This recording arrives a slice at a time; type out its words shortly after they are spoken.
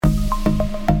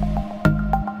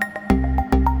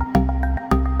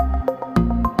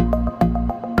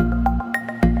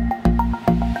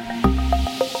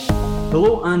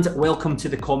and welcome to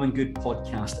the Common Good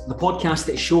podcast, the podcast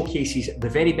that showcases the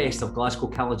very best of Glasgow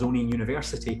Caledonian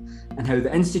University and how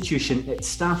the institution, its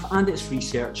staff and its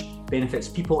research benefits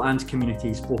people and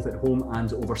communities both at home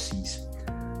and overseas.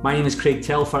 My name is Craig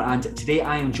Telfer, and today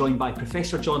I am joined by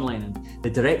Professor John Lennon, the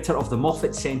Director of the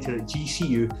Moffat Centre at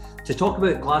GCU, to talk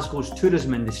about Glasgow's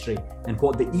tourism industry and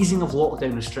what the easing of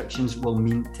lockdown restrictions will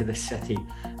mean to the city.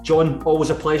 John, always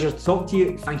a pleasure to talk to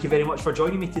you. Thank you very much for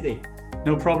joining me today.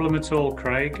 No problem at all,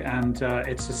 Craig, and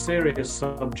it's a serious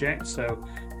subject, so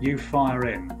you fire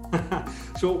in.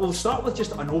 So we'll start with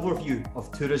just an overview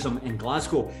of tourism in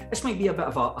Glasgow. This might be a bit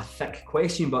of a thick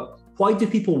question, but why do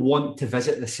people want to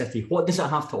visit the city? What does it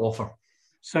have to offer?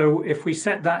 So if we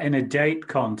set that in a date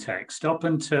context, up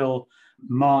until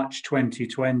March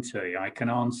 2020, I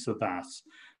can answer that.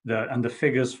 And the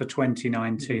figures for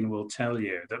 2019 will tell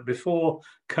you that before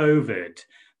COVID,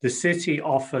 the city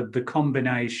offered the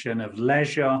combination of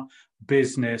leisure,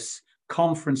 business,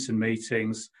 conference and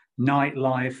meetings,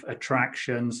 nightlife,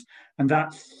 attractions, and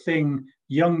that thing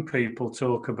young people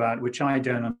talk about, which I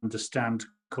don't understand,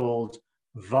 called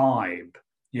vibe.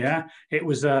 Yeah, it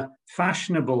was a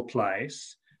fashionable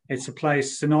place. It's a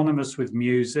place synonymous with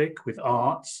music, with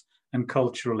arts and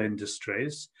cultural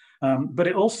industries. But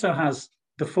it also has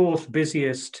the fourth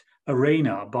busiest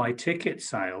arena by ticket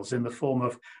sales in the form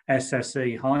of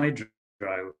SSE Hydro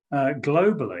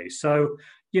globally. So,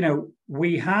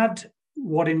 we had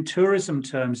what in tourism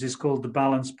terms is called the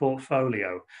balanced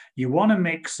portfolio. You want a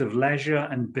mix of leisure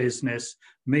and business,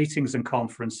 meetings and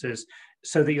conferences,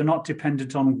 so that you're not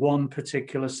dependent on one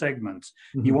particular segment.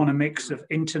 Mm-hmm. You want a mix of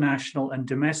international and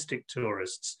domestic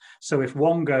tourists. So if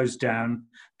one goes down,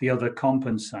 the other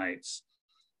compensates.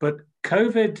 But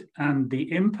COVID and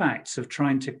the impacts of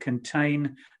trying to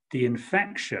contain the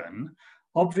infection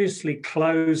obviously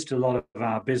closed a lot of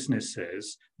our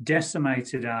businesses,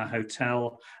 decimated our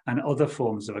hotel and other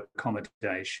forms of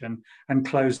accommodation, and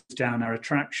closed down our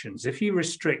attractions. If you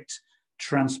restrict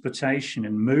transportation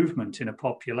and movement in a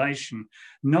population,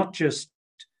 not just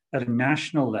at a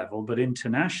national level, but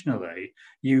internationally,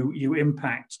 you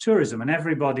impact tourism. And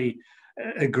everybody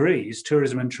agrees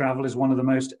tourism and travel is one of the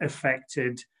most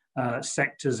affected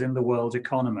sectors in the world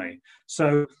economy.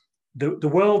 So the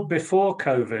world before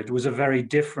COVID was a very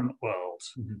different world.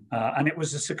 Mm-hmm. And it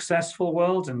was a successful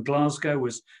world, and Glasgow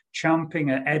was champing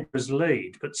at Edinburgh's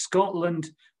lead. But Scotland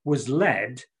was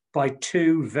led by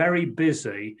two very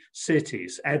busy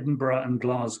cities, Edinburgh and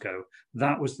Glasgow.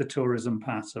 That was the tourism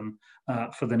pattern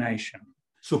for the nation.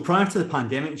 So prior to the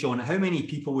pandemic, John, how many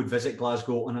people would visit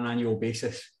Glasgow on an annual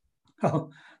basis?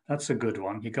 Oh, that's a good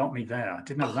one. You got me there. I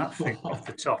didn't have that figure off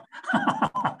the top.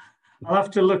 I'll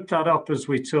have to look that up as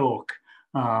we talk,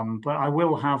 but I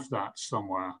will have that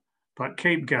somewhere. But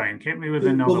keep going. Keep me with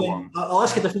another one. I'll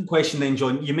ask a different question then,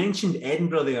 John. You mentioned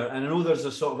Edinburgh there, and I know there's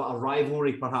a sort of a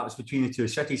rivalry perhaps between the two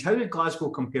cities. How did Glasgow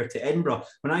compare to Edinburgh?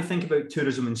 When I think about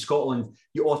tourism in Scotland,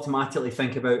 you automatically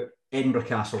think about Edinburgh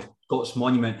Castle, Scots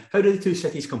Monument. How do the two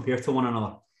cities compare to one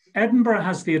another? Edinburgh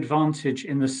has the advantage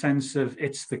in the sense of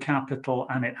it's the capital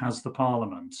and it has the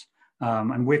parliament.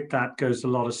 And with that goes a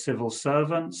lot of civil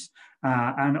servants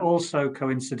and also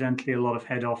coincidentally a lot of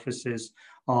head offices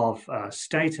of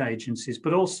state agencies,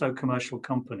 but also commercial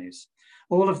companies.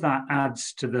 All of that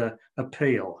adds to the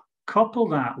appeal. Couple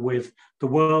that with the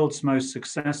world's most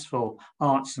successful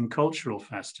arts and cultural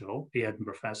festival, the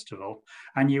Edinburgh Festival,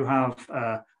 and you have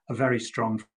a very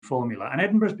strong formula. And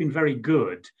Edinburgh's been very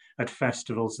good at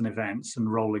festivals and events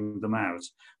and rolling them out,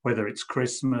 whether it's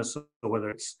Christmas or whether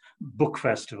it's book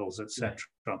festivals, etc.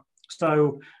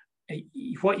 So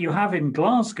what you have in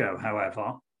Glasgow,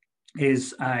 however,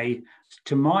 is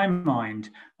to my mind,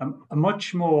 a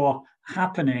much more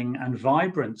happening and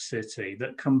vibrant city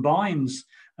that combines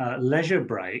leisure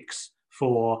breaks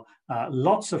for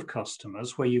lots of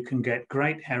customers where you can get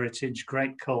great heritage,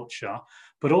 great culture,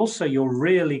 but also you're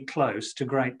really close to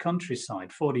great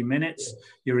countryside. 40 minutes,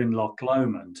 you're in Loch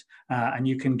Lomond, and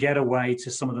you can get away to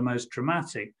some of the most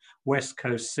dramatic West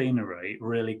Coast scenery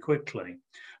really quickly.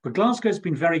 But Glasgow's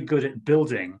been very good at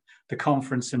building the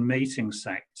conference and meeting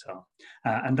sector.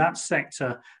 And that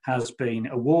sector has been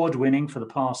award-winning for the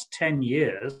past 10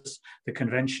 years. The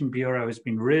Convention Bureau has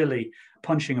been really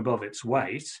punching above its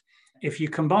weight. If you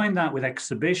combine that with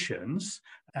exhibitions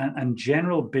and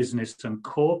general business and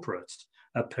corporate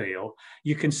appeal,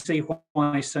 you can see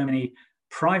why so many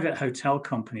private hotel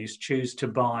companies choose to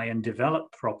buy and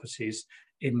develop properties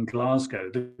in Glasgow.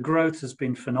 The growth has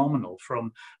been phenomenal,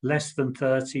 from less than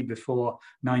 30 before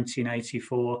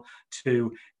 1984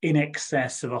 to in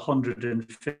excess of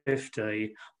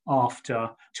 150 after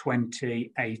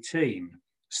 2018.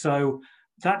 So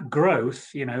that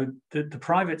growth, the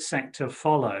private sector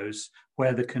follows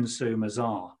where the consumers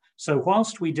are. So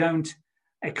whilst we don't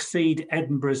exceed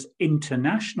Edinburgh's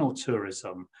international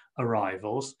tourism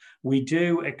arrivals, we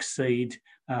do exceed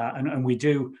and we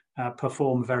do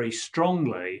perform very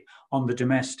strongly on the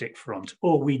domestic front,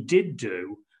 or we did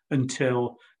do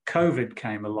until COVID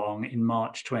came along in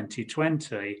March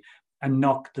 2020 and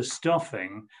knocked the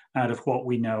stuffing out of what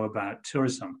we know about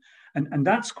tourism. And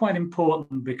that's quite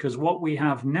important, because what we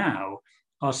have now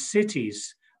are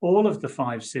cities, all of the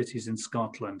 5 cities in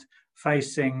Scotland,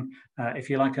 facing, if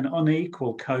you like, an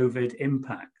unequal COVID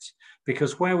impact.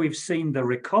 Because where we've seen the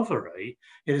recovery,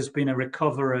 it has been a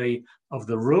recovery of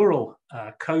the rural,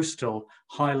 coastal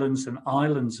highlands and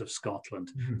islands of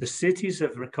Scotland. Mm-hmm. The cities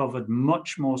have recovered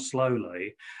much more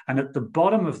slowly. And at the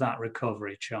bottom of that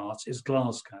recovery chart is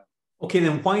Glasgow. Okay,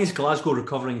 then why is Glasgow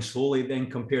recovering slowly then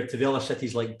compared to the other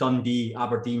cities like Dundee,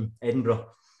 Aberdeen, Edinburgh?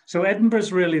 So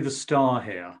Edinburgh's really the star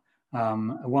here.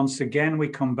 Once again, we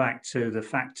come back to the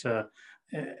factor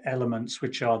elements,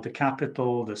 which are the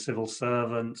capital, the civil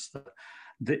servants,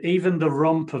 even the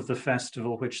rump of the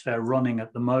festival, which they're running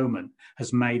at the moment,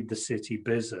 has made the city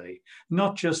busy,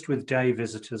 not just with day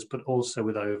visitors, but also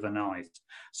with overnight.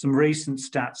 Some recent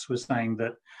stats were saying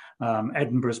that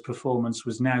Edinburgh's performance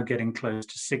was now getting close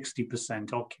to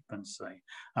 60% occupancy.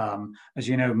 As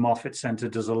you know, Moffat Centre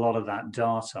does a lot of that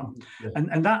data. Yeah.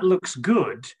 And that looks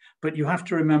good, but you have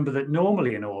to remember that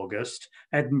normally in August,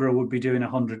 Edinburgh would be doing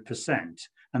 100%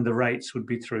 and the rates would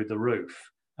be through the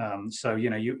roof. So,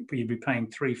 you'd be paying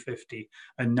 $350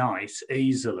 a night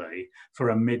easily for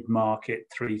a mid-market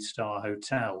 3-star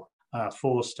hotel,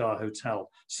 4-star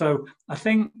hotel. So I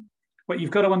think what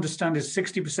you've got to understand is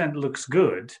 60% looks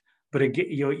good, but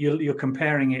you're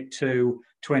comparing it to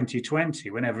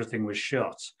 2020 when everything was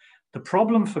shut. The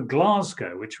problem for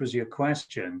Glasgow, which was your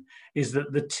question, is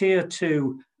that the tier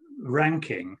 2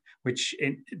 ranking, which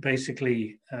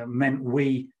basically meant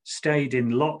we stayed in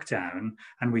lockdown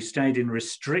and we stayed in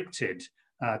restricted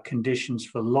conditions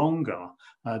for longer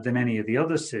than any of the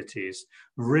other cities,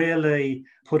 really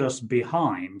put us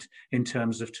behind in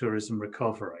terms of tourism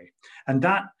recovery. And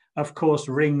that, of course,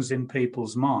 rings in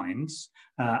people's minds,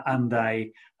 and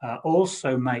they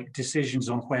also make decisions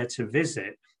on where to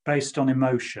visit based on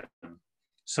emotion.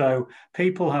 So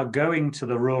people are going to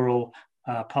the rural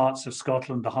parts of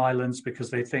Scotland, the Highlands, because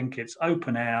they think it's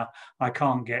open air, I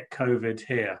can't get COVID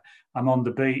here. I'm on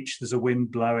the beach, there's a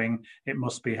wind blowing, it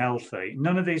must be healthy.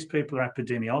 None of these people are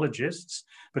epidemiologists,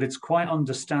 but it's quite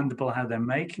understandable how they're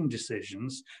making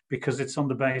decisions because it's on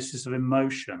the basis of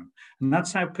emotion. And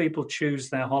that's how people choose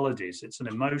their holidays. It's an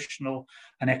emotional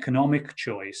and economic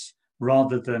choice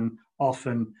rather than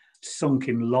often sunk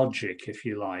in logic, if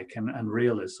you like, and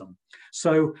realism.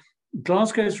 So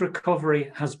Glasgow's recovery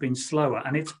has been slower,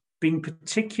 and it's been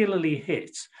particularly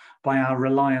hit by our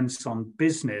reliance on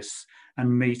business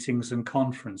and meetings and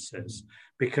conferences,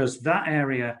 because that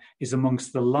area is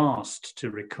amongst the last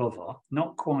to recover,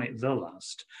 not quite the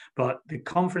last, but the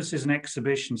conferences and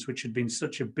exhibitions, which had been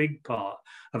such a big part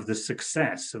of the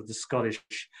success of the Scottish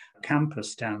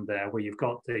campus down there, where you've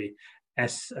got the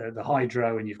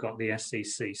Hydro and you've got the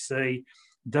SECC,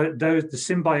 the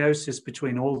symbiosis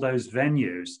between all those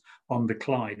venues on the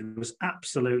Clyde was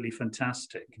absolutely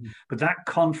fantastic. But that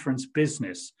conference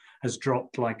business has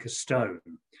dropped like a stone.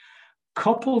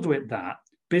 Coupled with that,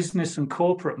 business and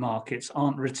corporate markets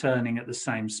aren't returning at the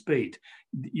same speed.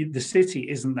 The city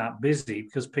isn't that busy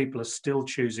because people are still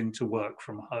choosing to work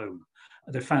from home.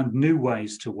 They found new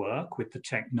ways to work with the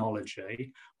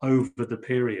technology over the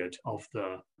period of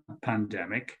the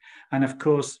pandemic. And of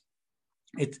course,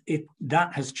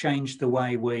 that has changed the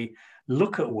way we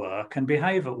look at work and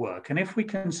behave at work. And if we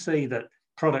can see that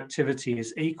productivity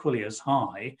is equally as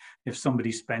high if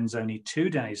somebody spends only 2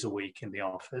 days a week in the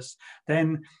office,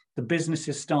 then the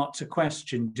businesses start to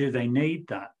question, do they need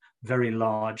that very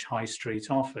large high street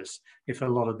office if a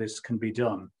lot of this can be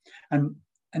done? And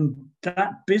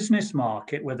that business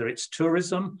market, whether it's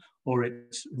tourism or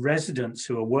it's residents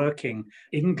who are working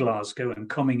in Glasgow and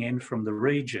coming in from the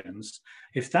regions,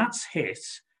 if that's hit,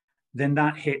 then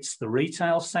that hits the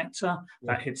retail sector,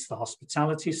 that hits the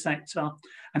hospitality sector.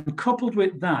 And coupled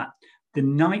with that, the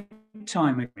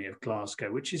nighttime area of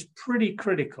Glasgow, which is pretty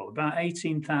critical, about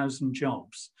 18,000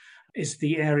 jobs, is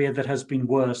the area that has been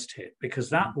worst hit, because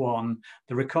that one,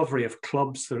 the recovery of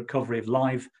clubs, the recovery of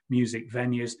live music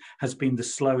venues has been the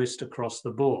slowest across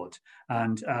the board.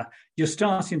 And you're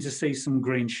starting to see some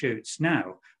green shoots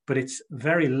now, but it's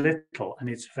very little and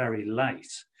it's very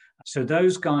late. So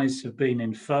those guys have been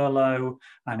in furlough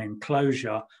and in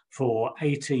closure for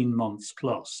 18 months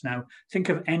plus. Now, think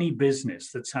of any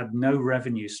business that's had no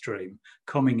revenue stream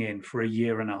coming in for a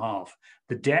year and a half.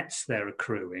 The debts they're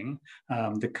accruing,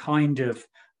 the kind of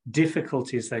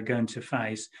difficulties they're going to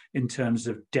face in terms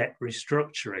of debt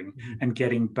restructuring and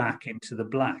getting back into the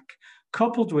black.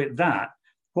 Coupled with that,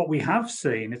 what we have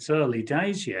seen, it's early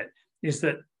days yet, is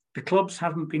that the clubs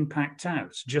haven't been packed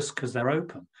out just because they're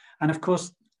open. And of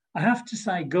course, I have to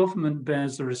say government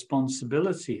bears the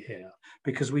responsibility here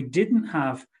because we didn't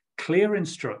have clear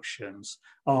instructions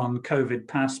on COVID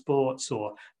passports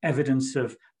or evidence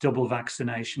of double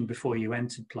vaccination before you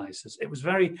entered places. It was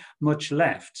very much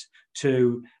left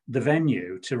to the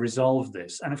venue to resolve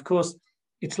this. And of course,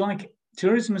 it's like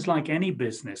tourism is like any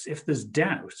business. If there's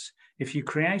doubt, if you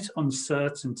create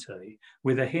uncertainty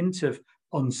with a hint of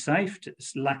unsafety,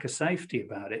 lack of safety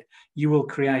about it, you will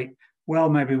create, well,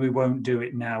 maybe we won't do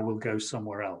it now, we'll go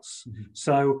somewhere else.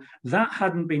 So that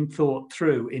hadn't been thought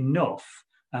through enough,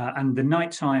 and the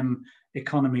nighttime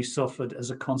economy suffered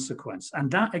as a consequence. And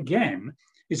that, again,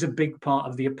 is a big part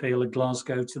of the appeal of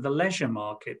Glasgow to the leisure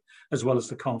market, as well as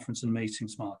the conference and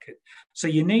meetings market. So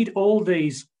you need all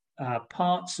these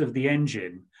parts of the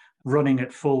engine running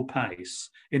at full pace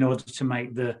in order to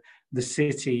make the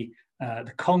city,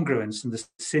 the congruence and the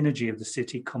synergy of the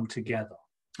city come together.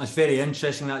 That's very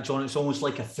interesting, that, John. It's almost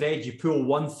like a thread. You pull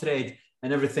one thread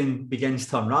and everything begins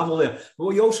to unravel there. But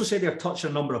what you also said there touched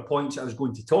on a number of points I was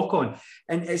going to talk on.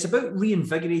 And it's about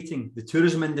reinvigorating the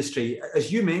tourism industry.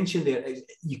 As you mentioned there,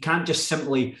 you can't just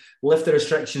simply lift the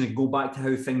restriction and go back to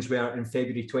how things were in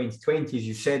February 2020. As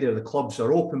you said there, the clubs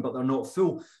are open, but they're not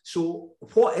full. So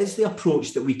what is the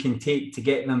approach that we can take to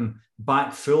get them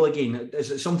back full again?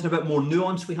 Is it something a bit more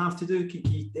nuanced we have to do? Can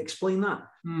you explain that?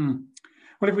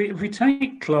 Well, if we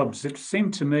take clubs, it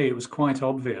seemed to me it was quite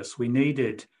obvious we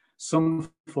needed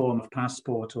some form of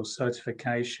passport or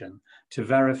certification to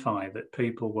verify that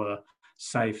people were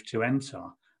safe to enter.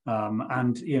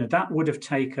 And that would have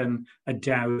taken a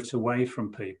doubt away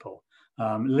from people.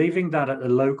 Leaving that at the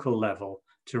local level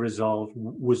to resolve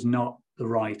was not the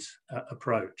right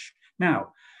approach.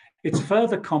 Now, it's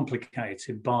further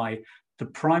complicated by the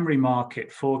primary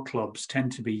market for clubs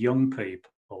tend to be young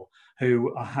people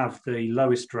who have the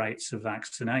lowest rates of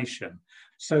vaccination.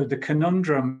 So the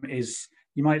conundrum is,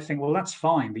 you might think, well, that's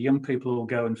fine. The young people will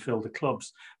go and fill the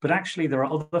clubs. But actually, there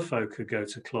are other folk who go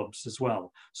to clubs as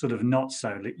well, sort of not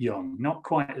so young, not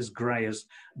quite as grey as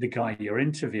the guy you're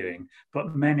interviewing,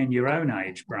 but men in your own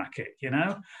age bracket,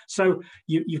 So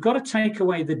you've got to take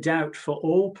away the doubt for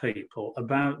all people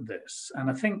about this. And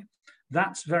I think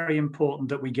that's very important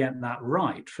that we get that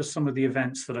right for some of the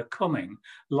events that are coming,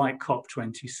 like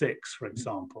COP26, for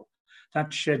example.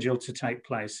 That's scheduled to take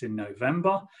place in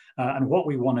November. And what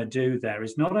we want to do there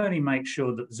is not only make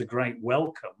sure that there's a great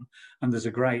welcome and there's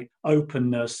a great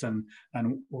openness and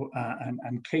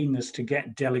keenness to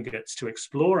get delegates to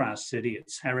explore our city,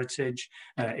 its heritage,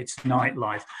 its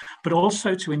nightlife, but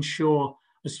also to ensure,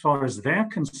 as far as they're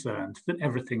concerned, that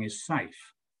everything is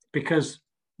safe. Because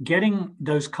getting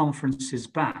those conferences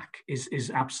back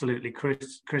is absolutely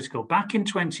critical. Back in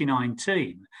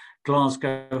 2019,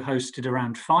 Glasgow hosted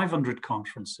around 500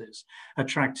 conferences,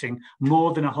 attracting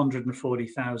more than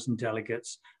 140,000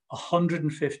 delegates,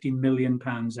 £150 million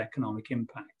economic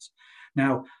impact.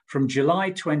 Now, from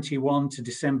July 21 to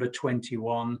December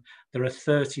 21, there are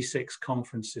 36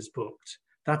 conferences booked.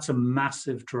 That's a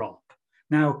massive drop.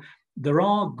 Now, there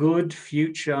are good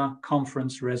future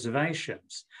conference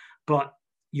reservations, but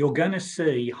you're going to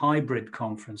see hybrid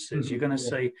conferences. You're going to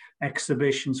see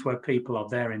exhibitions where people are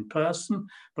there in person,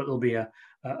 but there'll be a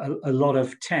lot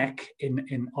of tech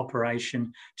in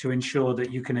operation to ensure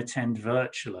that you can attend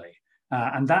virtually.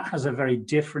 And that has a very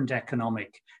different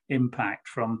economic impact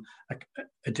from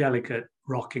a delegate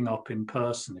rocking up in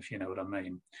person, if you know what I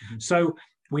mean. So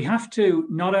we have to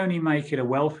not only make it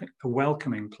a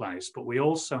welcoming place, but we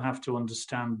also have to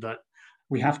understand that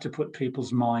we have to put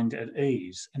people's mind at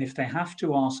ease. And if they have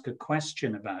to ask a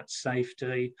question about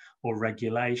safety or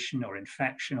regulation or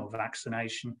infection or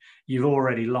vaccination, you've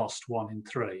already lost 1 in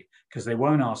 3 because they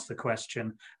won't ask the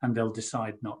question and they'll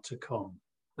decide not to come.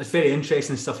 That's very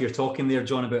interesting stuff you're talking there,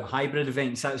 John, about hybrid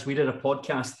events. We did a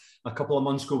podcast a couple of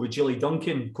months ago with Julie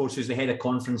Duncan, of course, who's the head of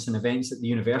conference and events at the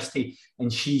university.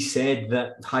 And she said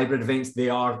that hybrid events, they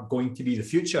are going to be the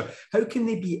future. How can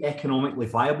they be economically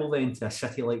viable then to a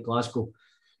city like Glasgow?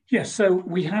 Yes, so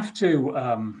we have to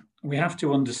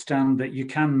understand that you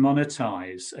can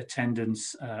monetize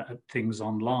attendance at things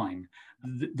online.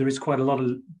 There is quite a lot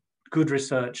of good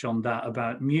research on that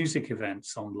about music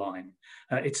events online.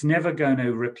 It's never going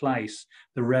to replace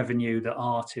the revenue that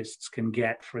artists can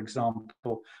get, for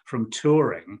example, from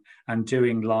touring and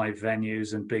doing live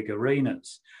venues and big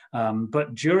arenas.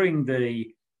 But during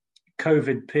the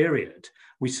COVID period,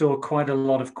 we saw quite a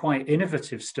lot of quite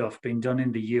innovative stuff being done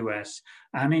in the US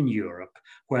and in Europe,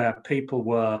 where people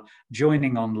were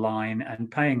joining online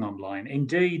and paying online.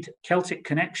 Indeed, Celtic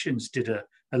Connections did a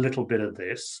little bit of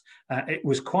this. It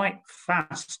was quite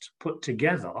fast put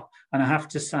together. And I have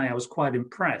to say, I was quite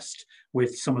impressed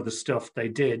with some of the stuff they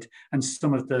did and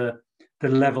some of the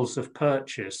levels of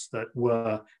purchase that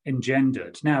were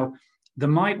engendered. Now, there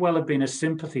might well have been a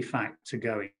sympathy factor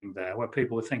going there where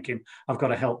people were thinking, I've got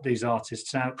to help these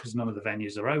artists out because none of the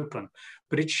venues are open.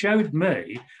 But it showed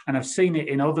me, and I've seen it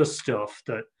in other stuff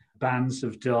that bands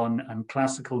have done and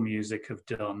classical music have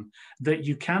done, that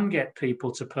you can get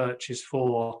people to purchase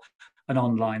for an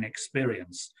online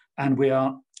experience. And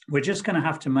we're just going to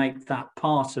have to make that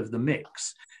part of the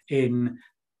mix in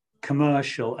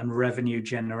commercial and revenue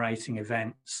generating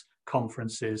events,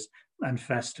 conferences and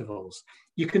festivals.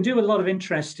 You can do a lot of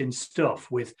interesting stuff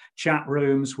with chat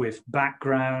rooms, with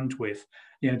background, with,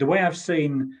 the way I've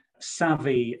seen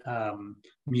savvy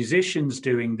musicians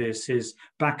doing this is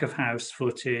back of house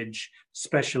footage,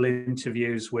 special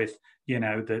interviews with,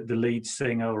 the lead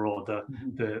singer or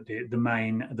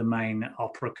the main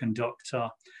opera conductor,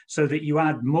 so that you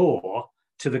add more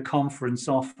to the conference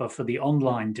offer for the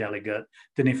online delegate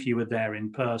than if you were there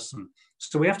in person.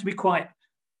 So we have to be quite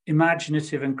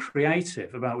imaginative and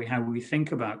creative about how we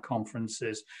think about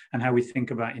conferences and how we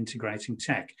think about integrating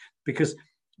tech, because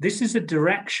this is a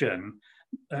direction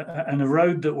and a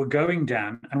road that we're going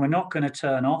down, and we're not going to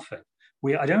turn off it.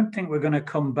 I don't think we're going to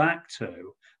come back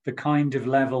to the kind of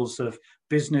levels of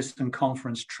business and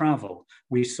conference travel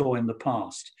we saw in the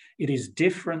past. It is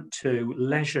different to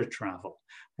leisure travel.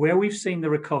 Where we've seen the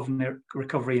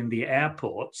recovery in the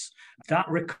airports, that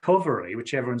recovery,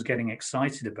 which everyone's getting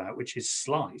excited about, which is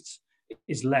slight,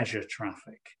 is leisure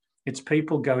traffic. It's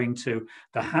people going to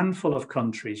the handful of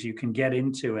countries you can get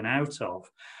into and out of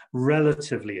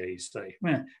relatively easily.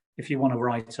 If you want to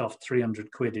write off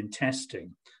 300 quid in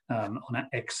testing on an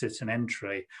exit and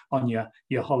entry on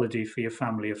your holiday for your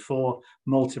family of four,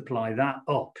 multiply that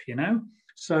up,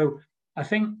 So I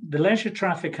think the leisure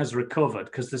traffic has recovered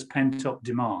because there's pent-up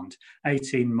demand,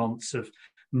 18 months of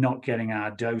not getting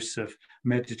our dose of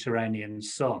Mediterranean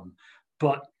sun.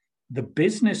 But the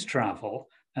business travel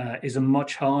is a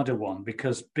much harder one,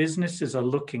 because businesses are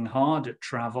looking hard at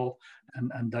travel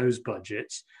and those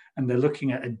budgets, and they're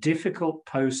looking at a difficult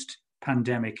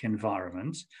post-pandemic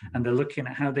environment, and they're looking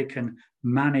at how they can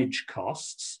manage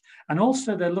costs, and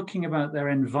also they're looking about their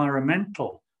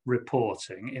environmental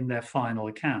reporting in their final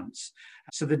accounts.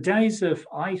 So the days of,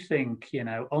 I think,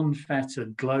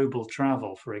 unfettered global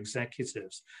travel for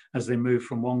executives as they move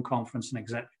from one conference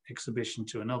and exhibition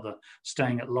to another,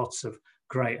 staying at lots of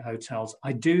great hotels,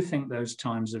 I do think those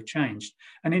times have changed.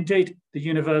 And indeed, the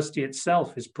university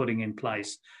itself is putting in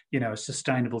place, a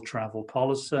sustainable travel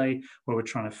policy where we're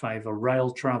trying to favour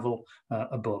rail travel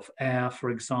above air,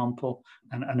 for example,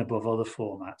 and above other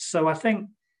formats. So I think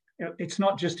it's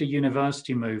not just a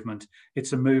university movement,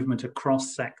 it's a movement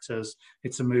across sectors,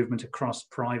 it's a movement across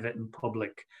private and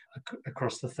public,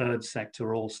 across the third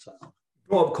sector also. You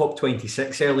brought up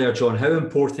COP26 earlier, John. How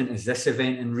important is this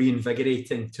event in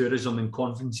reinvigorating tourism and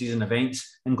conferences and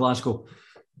events in Glasgow?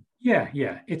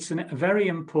 Yeah. It's a very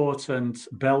important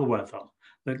bellwether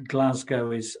that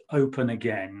Glasgow is open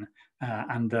again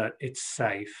and that it's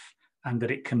safe and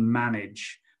that it can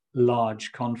manage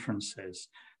large conferences.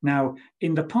 Now,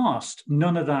 in the past,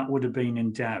 none of that would have been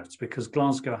in doubt because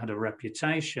Glasgow had a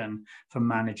reputation for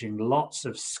managing lots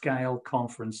of scale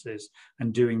conferences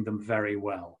and doing them very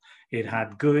well. It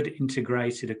had good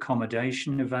integrated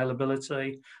accommodation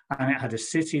availability, and it had a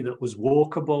city that was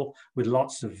walkable with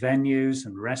lots of venues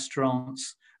and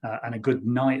restaurants and a good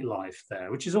nightlife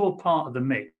there, which is all part of the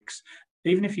mix.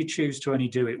 Even if you choose to only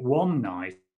do it one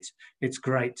night, it's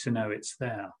great to know it's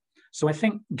there. So I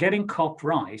think getting COP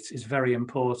right is very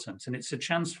important, and it's a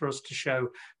chance for us to show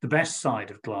the best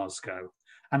side of Glasgow.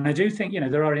 And I do think,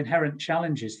 there are inherent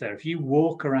challenges there. If you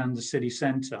walk around the city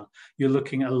centre, you're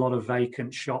looking at a lot of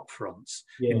vacant shop fronts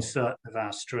in certain of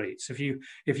our streets.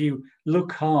 If you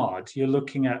look hard, you're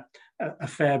looking at a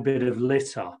fair bit of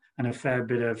litter and a fair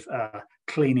bit of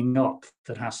cleaning up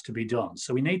that has to be done.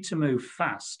 So we need to move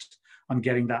fast on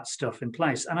getting that stuff in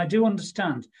place. And I do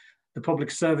understand the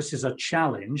public services are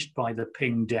challenged by the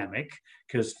pingdemic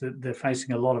because they're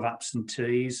facing a lot of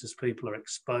absentees as people are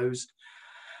exposed.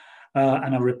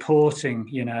 and are reporting,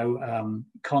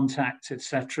 contacts,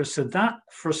 etc. So that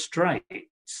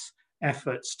frustrates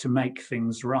efforts to make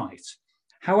things right.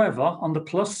 However, on the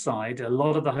plus side, a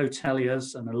lot of the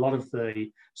hoteliers and a lot of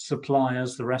the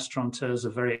suppliers, the restaurateurs,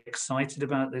 are very excited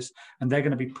about this, and they're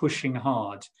going to be pushing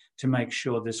hard to make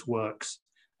sure this works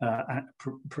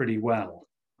pretty well.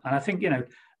 And I think,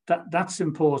 that's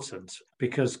important,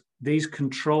 because these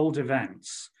controlled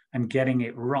events and getting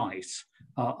it right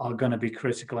are going to be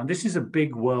critical. And this is a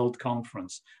big world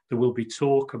conference. There will be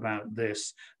talk about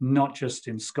this, not just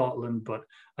in Scotland, but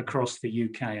across the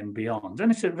UK and beyond. And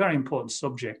it's a very important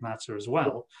subject matter as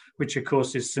well, which of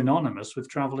course is synonymous with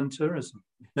travel and tourism.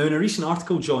 Now, in a recent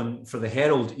article, John, for the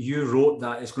Herald, you wrote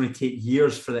that it's going to take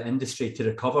years for the industry to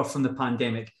recover from the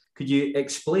pandemic. Could you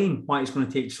explain why it's going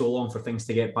to take so long for things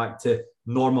to get back to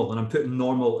normal? And I'm putting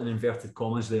normal in inverted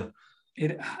commas there.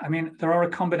 There are a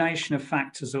combination of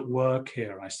factors at work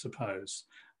here, I suppose.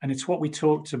 And it's what we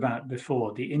talked about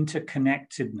before, the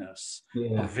interconnectedness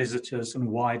of visitors and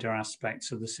wider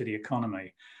aspects of the city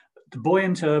economy. The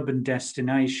buoyant urban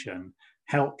destination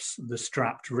helps the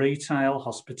strapped retail,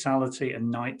 hospitality,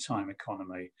 and nighttime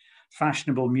economy.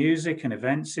 Fashionable music and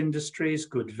events industries,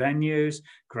 good venues,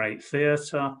 great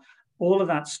theatre, all of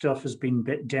that stuff has been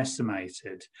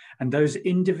decimated, and those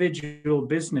individual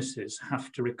businesses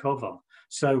have to recover.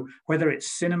 So whether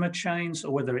it's cinema chains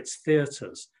or whether it's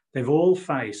theatres, they've all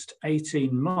faced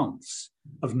 18 months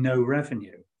of no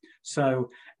revenue.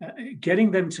 So getting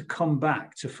them to come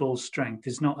back to full strength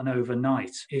is not an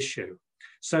overnight issue.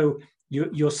 So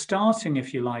you're starting,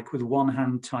 if you like, with one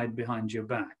hand tied behind your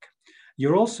back.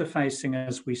 You're also facing,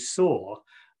 as we saw,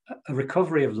 a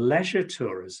recovery of leisure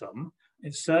tourism.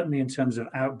 It's certainly in terms of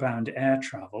outbound air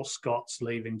travel, Scots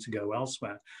leaving to go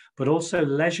elsewhere, but also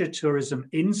leisure tourism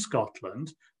in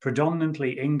Scotland,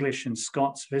 predominantly English and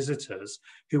Scots visitors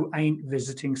who ain't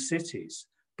visiting cities.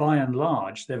 By and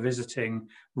large, they're visiting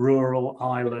rural,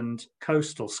 island,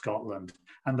 coastal Scotland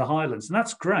and the Highlands. And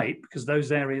that's great, because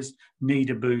those areas need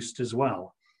a boost as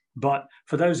well. But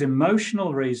for those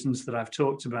emotional reasons that I've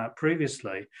talked about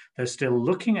previously, they're still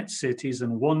looking at cities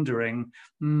and wondering,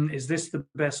 is this the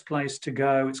best place to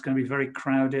go? It's going to be very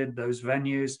crowded. Those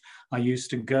venues I used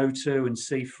to go to and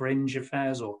see fringe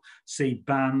affairs or see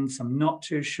bands, I'm not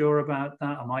too sure about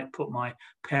that. I might put my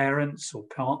parents or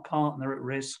partner at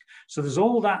risk. So there's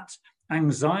all that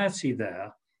anxiety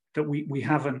there that we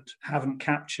haven't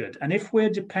captured. And if we're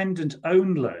dependent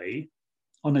only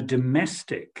on a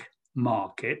domestic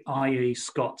market, i.e.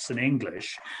 Scots and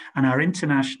English, and our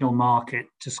international market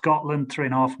to Scotland,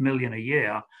 3.5 million a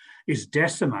year, is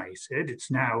decimated.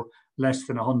 It's now less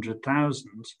than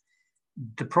 100,000.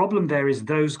 The problem there is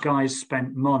those guys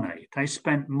spent money. They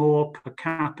spent more per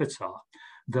capita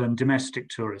than domestic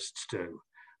tourists do.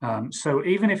 So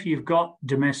even if you've got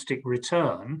domestic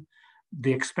return,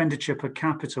 the expenditure per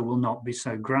capita will not be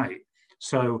so great.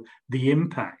 So the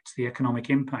economic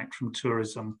impact from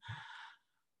tourism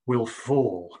will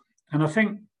fall. And I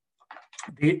think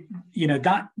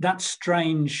that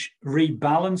strange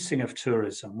rebalancing of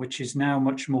tourism, which is now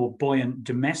much more buoyant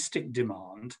domestic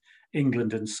demand,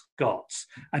 England and Scots,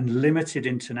 and limited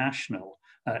international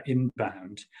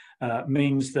inbound,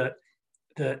 means that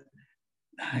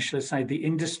how shall I say, the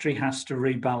industry has to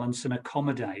rebalance and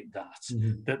accommodate that,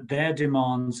 that their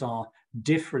demands are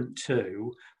different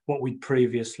to what we'd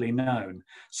previously known.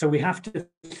 So we have to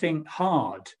think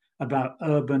hard about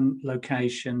urban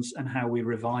locations and how we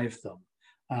revive them.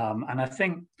 And I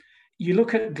think you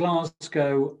look at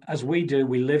Glasgow, as we do,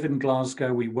 we live in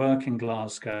Glasgow, we work in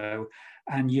Glasgow,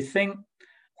 and you think,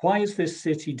 why is this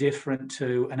city different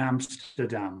to an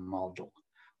Amsterdam model?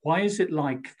 Why is it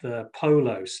like the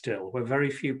Polo still, where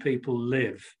very few people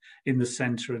live in the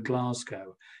centre of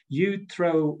Glasgow? You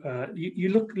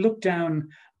look down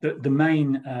the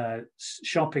main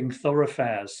shopping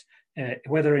thoroughfares,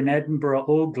 whether in Edinburgh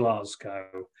or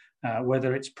Glasgow,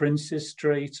 whether it's Princes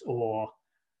Street or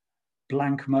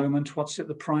blank moment, what's it,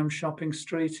 the prime shopping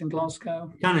street in Glasgow?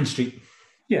 Buchanan Street.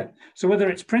 Yeah, so whether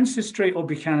it's Princes Street or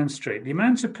Buchanan Street, the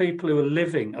amount of people who are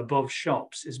living above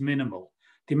shops is minimal.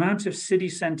 The amount of city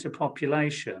centre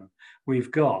population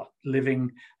we've got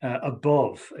living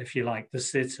above, if you like, the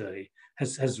city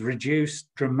has reduced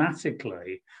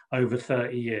dramatically over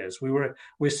 30 years.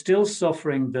 We're still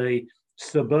suffering the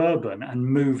suburban and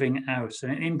moving out.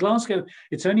 And in Glasgow,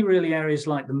 it's only really areas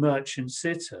like the Merchant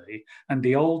City and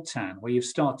the Old Town where you've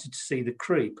started to see the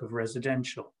creep of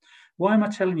residential. Why am I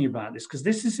telling you about this? Because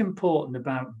this is important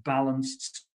about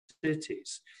balanced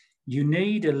cities. You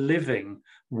need a living,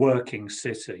 working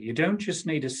city. You don't just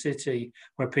need a city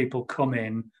where people come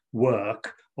in,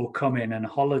 work, or come in and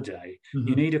holiday.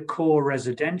 You need a core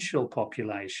residential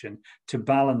population to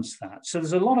balance that. So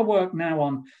there's a lot of work now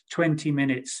on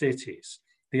 20-minute cities.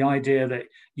 The idea that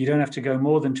you don't have to go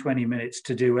more than 20 minutes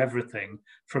to do everything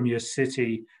from your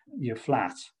city, your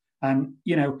flat. And,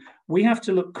 we have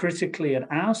to look critically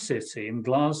at our city in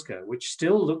Glasgow, which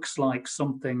still looks like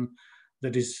something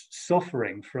that is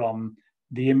suffering from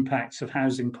the impacts of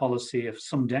housing policy of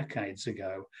some decades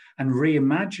ago, and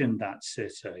reimagine that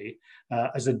city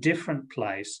as a different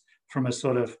place from a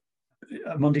sort of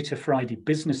a Monday to Friday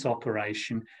business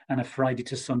operation and a Friday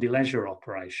to Sunday leisure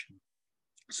operation.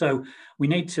 So we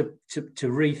need to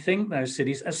rethink those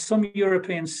cities, as some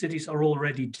European cities are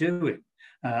already doing.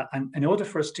 And in order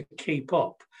for us to keep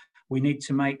up, we need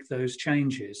to make those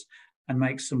changes and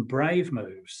make some brave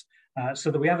moves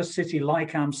so that we have a city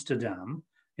like Amsterdam,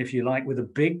 if you like, with a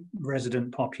big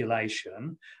resident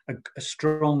population, a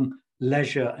strong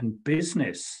leisure and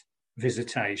business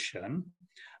visitation,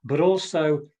 but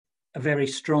also a very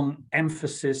strong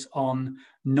emphasis on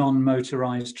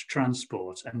non-motorized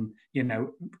transport and,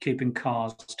 keeping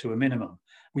cars to a minimum.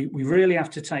 We really have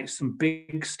to take some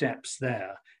big steps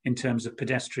there in terms of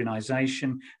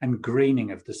pedestrianisation and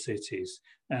greening of the cities.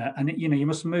 And you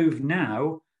must move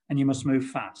now and you must move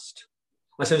fast.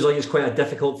 That sounds like it's quite a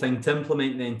difficult thing to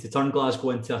implement then, to turn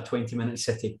Glasgow into a 20-minute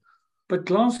city. But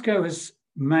Glasgow has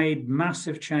made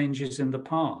massive changes in the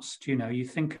past. You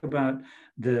think about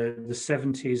the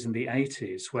 70s and the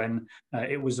 80s when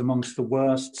it was amongst the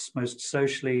worst, most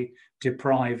socially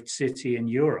deprived city in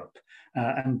Europe.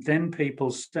 And then people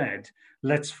said,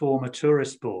 let's form a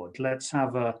tourist board, let's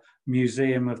have a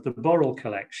museum of the Burrell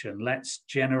collection, let's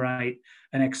generate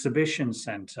an exhibition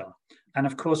centre. And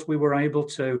of course, we were able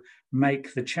to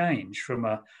make the change from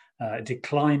a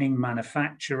declining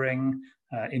manufacturing,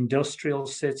 industrial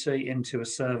city into a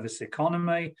service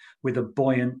economy with a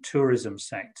buoyant tourism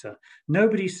sector.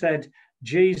 Nobody said,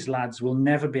 geez, lads, we'll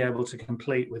never be able to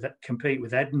compete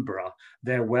with Edinburgh.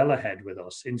 They're well ahead with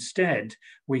us. Instead,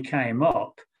 we came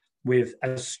up with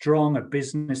as strong a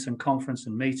business and conference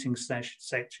and meeting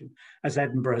section as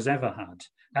Edinburgh has ever had.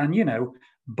 And,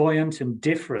 buoyant and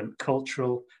different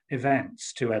cultural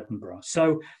events to Edinburgh.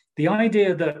 So the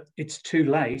idea that it's too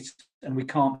late and we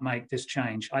can't make this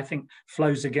change, I think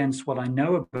flows against what I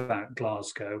know about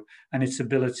Glasgow and its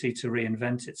ability to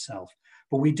reinvent itself.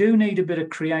 But we do need a bit of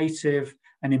creative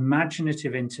and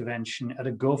imaginative intervention at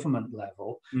a government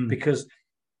level, because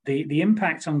the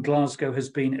impact on Glasgow has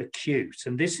been acute.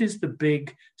 And this is the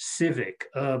big civic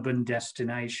urban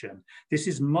destination. This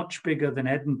is much bigger than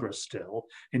Edinburgh still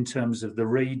in terms of the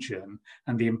region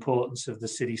and the importance of the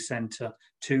city centre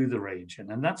to the region.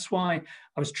 And that's why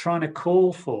I was trying to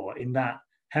call for, in that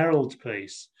Herald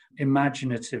piece,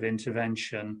 imaginative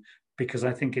intervention, because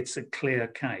I think it's a clear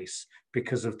case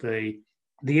because of the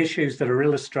issues that are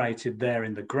illustrated there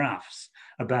in the graphs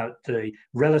about the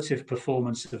relative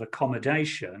performance of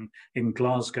accommodation in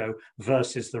Glasgow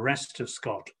versus the rest of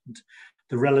Scotland,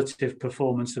 the relative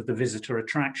performance of the visitor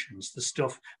attractions, the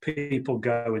stuff people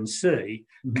go and see,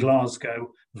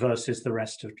 Glasgow versus the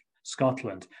rest of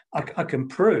Scotland. I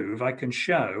can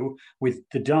show with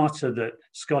the data that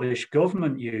Scottish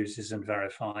government uses and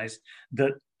verifies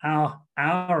that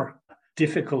our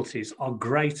difficulties are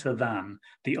greater than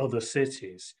the other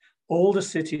cities. All the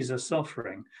cities are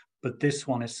suffering, but this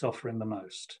one is suffering the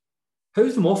most.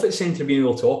 How's the Moffat Centre been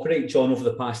able to operate, John, over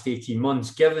the past 18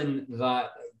 months, given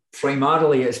that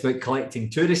primarily it's about collecting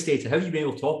tourist data? How have you been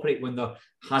able to operate when there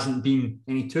hasn't been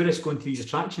any tourists going to these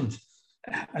attractions?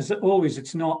 As always,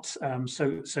 it's not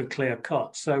so clear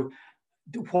cut. So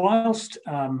whilst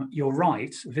you're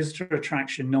right, visitor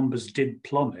attraction numbers did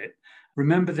plummet,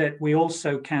 remember that we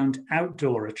also count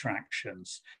outdoor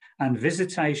attractions, and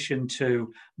visitation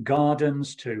to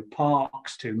gardens, to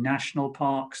parks, to national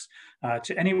parks,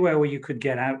 to anywhere where you could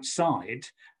get outside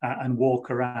and walk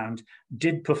around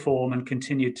did perform and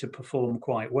continued to perform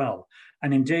quite well.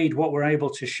 And indeed, what we're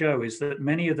able to show is that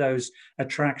many of those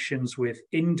attractions with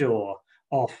indoor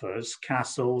offers,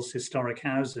 castles, historic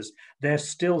houses, they're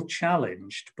still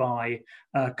challenged by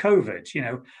COVID.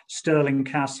 Stirling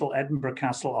Castle, Edinburgh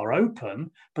Castle are open,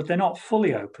 but they're not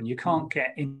fully open. You can't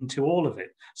get into all of it.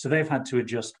 So they've had to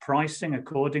adjust pricing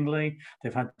accordingly.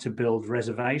 They've had to build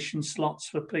reservation slots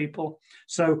for people.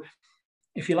 So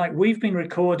if you like, we've been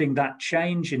recording that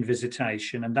change in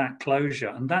visitation and that closure,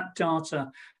 and that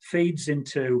data feeds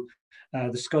into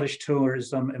the Scottish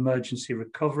Tourism Emergency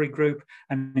Recovery Group,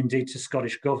 and indeed to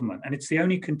Scottish Government. And it's the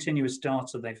only continuous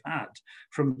data they've had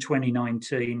from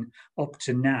 2019 up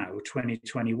to now,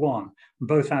 2021.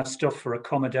 Both our stuff for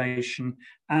accommodation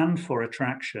and for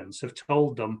attractions have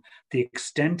told them the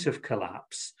extent of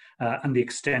collapse and the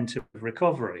extent of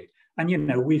recovery. And, you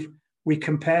know, we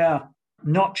compare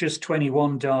not just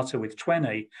 21 data with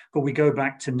 20, but we go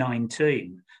back to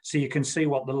 19. So you can see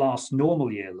what the last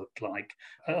normal year looked like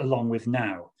along with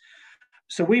now.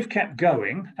 So we've kept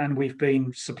going and we've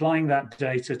been supplying that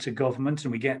data to government,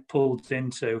 and we get pulled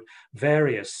into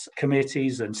various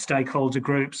committees and stakeholder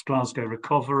groups, Glasgow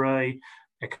Recovery,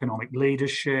 Economic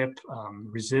Leadership,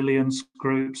 resilience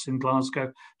groups in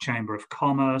Glasgow, Chamber of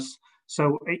Commerce.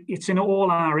 So it's in all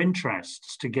our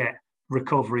interests to get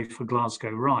recovery for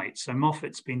Glasgow right. So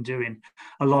Moffat's been doing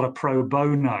a lot of pro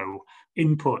bono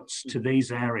inputs to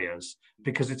these areas,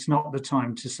 because it's not the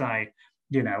time to say,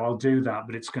 you know, I'll do that,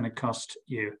 but it's going to cost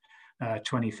you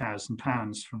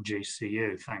 £20,000 from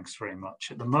GCU. Thanks very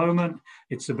much. At the moment,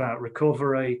 it's about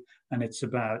recovery and it's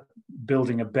about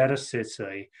building a better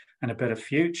city and a better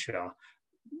future,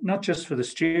 not just for the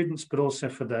students, but also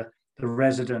for the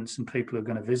residents and people who are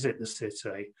going to visit the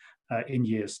city in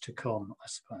years to come, I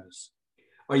suppose.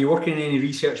 Are you working on any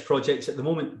research projects at the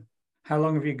moment? How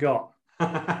long have you got?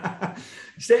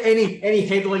 Is there any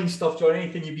headline stuff, John,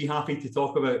 anything you'd be happy to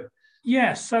talk about?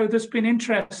 Yeah, so there's been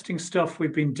interesting stuff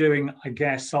we've been doing, I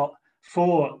guess,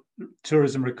 for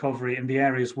tourism recovery in the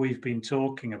areas we've been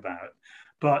talking about.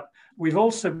 But we've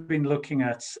also been looking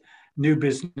at new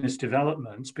business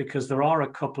developments, because there are a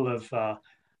couple of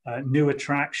new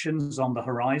attractions on the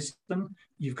horizon.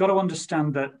 You've got to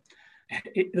understand that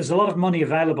there's a lot of money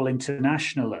available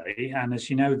internationally. And as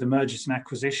you know, the mergers and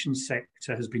acquisitions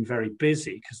sector has been very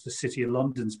busy because the City of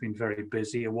London's been very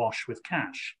busy, awash with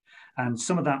cash. And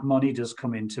some of that money does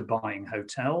come into buying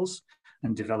hotels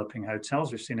and developing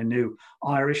hotels. We've seen a new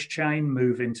Irish chain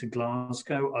move into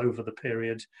Glasgow over the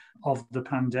period of the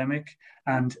pandemic.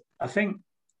 And I think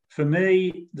for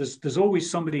me, there's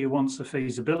always somebody who wants a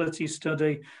feasibility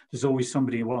study. There's always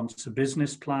somebody who wants a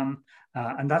business plan.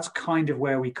 And that's kind of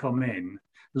where we come in,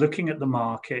 looking at the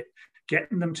market,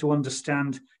 getting them to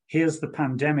understand, here's the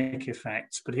pandemic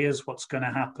effects, but here's what's going to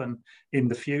happen in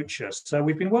the future. So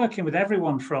we've been working with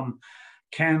everyone from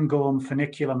Cairngorm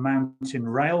Funicular Mountain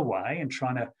Railway and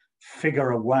trying to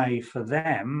figure a way for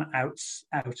them out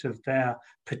of their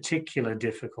particular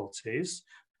difficulties,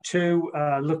 to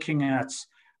looking at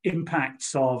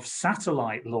impacts of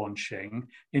satellite launching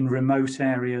in remote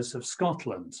areas of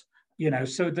Scotland. You know,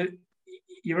 so that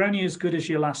you're only as good as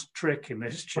your last trick in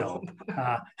this job,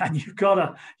 and you've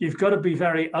got to be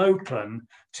very open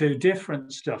to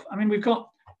different stuff. I mean, we've got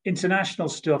international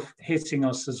stuff hitting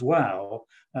us as well,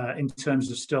 in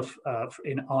terms of stuff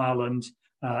in Ireland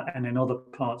and in other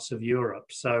parts of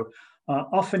Europe. So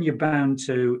often you're bound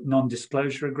to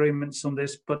non-disclosure agreements on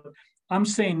this, but I'm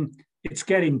seeing it's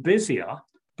getting busier,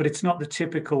 but it's not the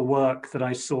typical work that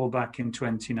I saw back in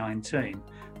 2019.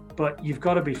 But you've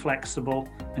got to be flexible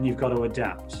and you've got to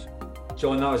adapt.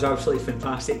 John, that was absolutely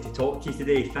fantastic to talk to you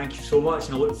today. Thank you so much,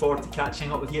 and I look forward to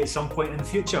catching up with you at some point in the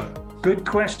future. Good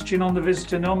question on the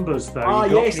visitor numbers, though.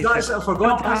 Yes, that's I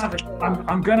forgot. I'm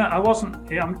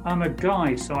a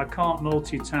guy, so I can't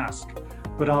multitask,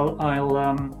 but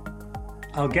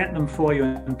I'll get them for you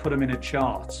and put them in a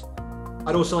chart.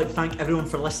 I'd also like to thank everyone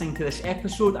for listening to this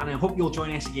episode, and I hope you'll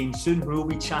join us again soon, where we'll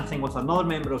be chatting with another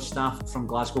member of staff from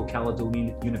Glasgow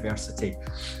Caledonian University.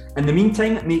 In the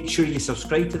meantime, make sure you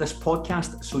subscribe to this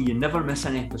podcast so you never miss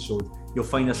an episode. You'll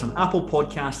find us on Apple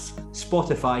Podcasts,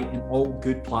 Spotify, and all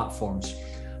good platforms.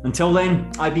 Until then,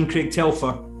 I've been Craig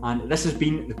Telfer, and this has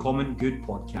been the Common Good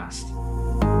Podcast.